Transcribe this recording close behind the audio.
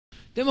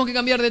Tenemos que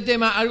cambiar de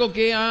tema, algo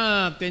que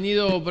ha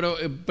tenido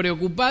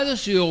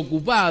preocupados y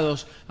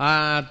ocupados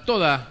a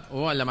toda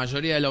o a la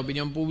mayoría de la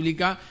opinión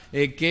pública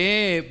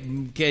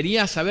que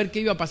quería saber qué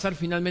iba a pasar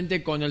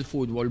finalmente con el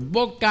fútbol.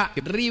 Boca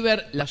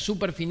River, la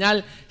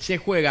superfinal, se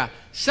juega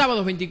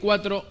sábado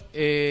 24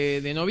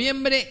 de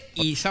noviembre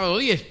y sábado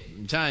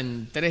 10, ya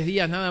en 3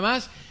 días nada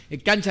más.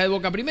 Cancha de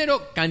Boca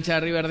primero, cancha de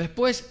River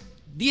después,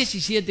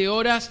 17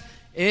 horas.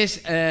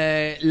 Es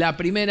la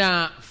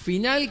primera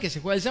final que se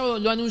juega el sábado.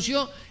 Lo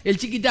anunció el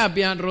Chiqui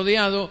Tapia,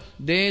 rodeado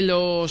de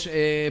los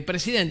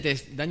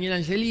presidentes Daniel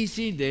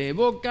Angelici de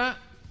Boca,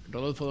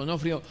 Rodolfo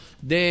D'Onofrio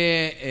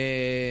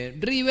de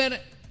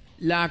River.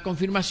 La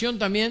confirmación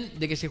también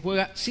de que se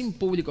juega sin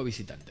público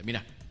visitante.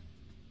 Mirá.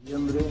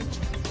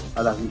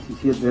 A las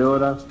 17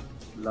 horas,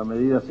 la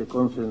medida se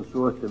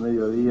consensuó este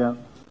mediodía,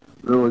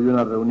 luego de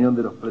una reunión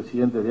de los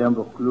presidentes de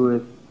ambos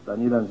clubes,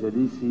 Daniel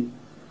Angelici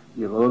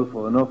y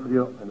Rodolfo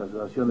D'Onofrio, en la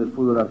Asociación del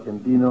Fútbol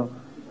Argentino,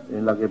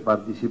 en la que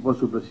participó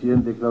su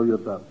presidente Claudio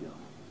Tapia.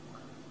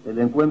 El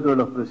encuentro de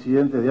los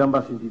presidentes de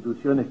ambas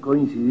instituciones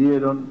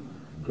coincidieron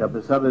que, a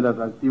pesar del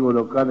atractivo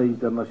local e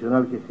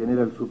internacional que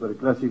genera el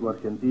superclásico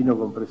argentino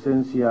con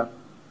presencia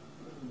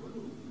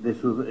de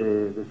sus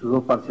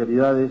dos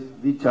parcialidades,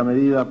 dicha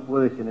medida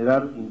puede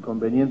generar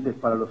inconvenientes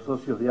para los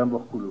socios de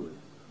ambos clubes.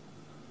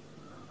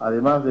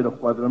 Además de los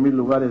 4.000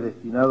 lugares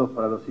destinados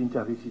para los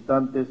hinchas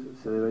visitantes,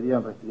 se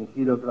deberían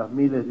restringir otras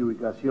miles de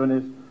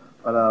ubicaciones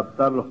para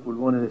adaptar los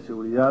pulmones de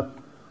seguridad,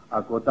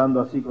 acotando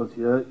así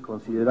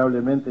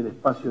considerablemente el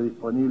espacio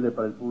disponible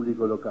para el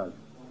público local.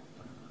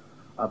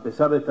 A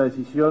pesar de esta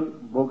decisión,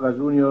 Boca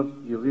Juniors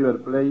y River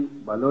Plate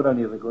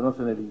valoran y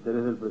reconocen el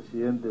interés del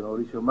presidente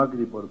Mauricio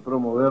Macri por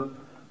promover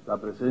la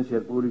presencia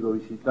del público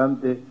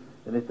visitante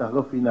en estas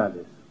dos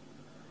finales.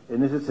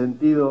 En ese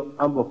sentido,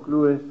 ambos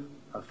clubes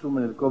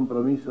asumen el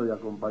compromiso de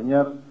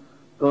acompañar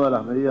todas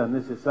las medidas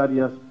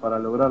necesarias para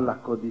lograr las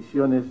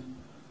condiciones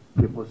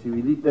que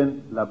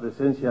posibiliten la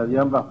presencia de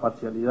ambas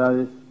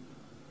parcialidades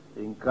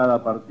en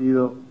cada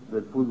partido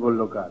del fútbol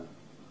local.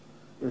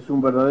 Es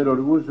un verdadero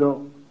orgullo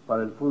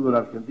para el fútbol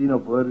argentino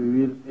poder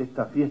vivir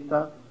esta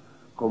fiesta.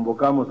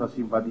 Convocamos a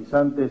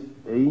simpatizantes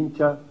e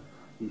hinchas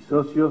y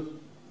socios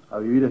a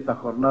vivir estas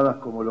jornadas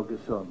como lo que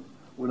son,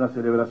 una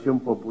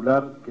celebración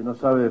popular que no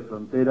sabe de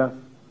fronteras.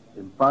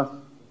 En paz,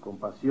 con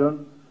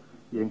pasión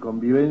y en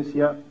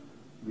convivencia,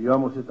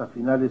 vivamos estas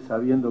finales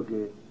sabiendo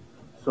que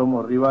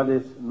somos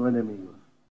rivales, no enemigos.